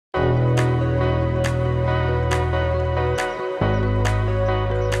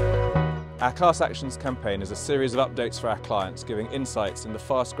Our class actions campaign is a series of updates for our clients, giving insights into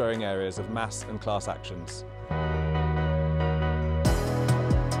fast-growing areas of mass and class actions.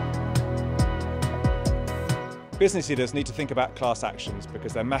 Business leaders need to think about class actions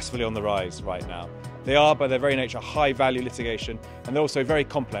because they're massively on the rise right now. They are, by their very nature, high-value litigation, and they're also very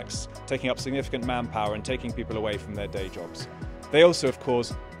complex, taking up significant manpower and taking people away from their day jobs. They also, of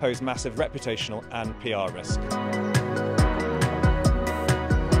course, pose massive reputational and PR risk.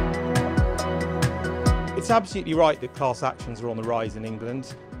 It's absolutely right that class actions are on the rise in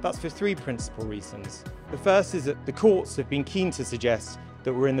England. That's for three principal reasons. The first is that the courts have been keen to suggest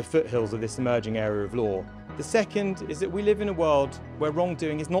that we're in the foothills of this emerging area of law. The second is that we live in a world where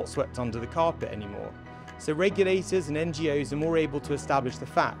wrongdoing is not swept under the carpet anymore. So regulators and NGOs are more able to establish the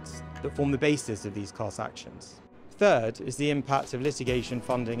facts that form the basis of these class actions. Third is the impact of litigation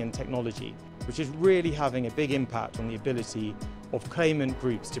funding and technology, which is really having a big impact on the ability of claimant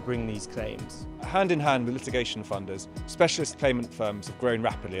groups to bring these claims. Hand in hand with litigation funders, specialist claimant firms have grown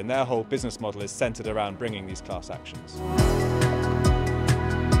rapidly, and their whole business model is centred around bringing these class actions.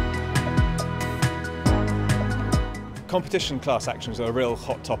 Competition class actions are a real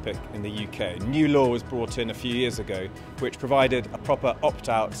hot topic in the UK. New law was brought in a few years ago which provided a proper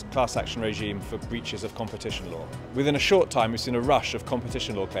opt-out class action regime for breaches of competition law. Within a short time we've seen a rush of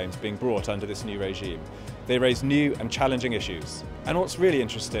competition law claims being brought under this new regime. They raise new and challenging issues. And what's really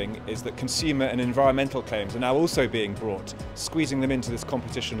interesting is that consumer and environmental claims are now also being brought, squeezing them into this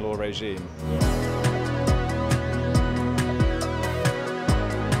competition law regime.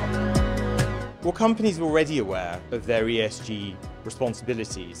 Well, companies are already aware of their ESG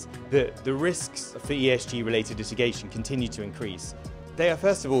responsibilities, but the risks for ESG-related litigation continue to increase. They are,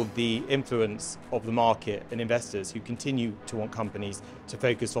 first of all, the influence of the market and investors who continue to want companies to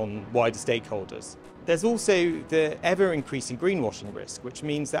focus on wider stakeholders. There's also the ever-increasing greenwashing risk, which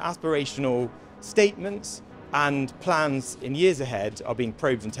means that aspirational statements and plans in years ahead are being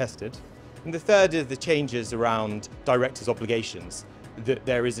probed and tested. And the third are the changes around directors' obligations. That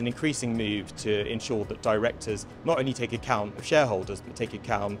there is an increasing move to ensure that directors not only take account of shareholders, but take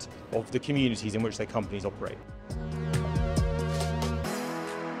account of the communities in which their companies operate.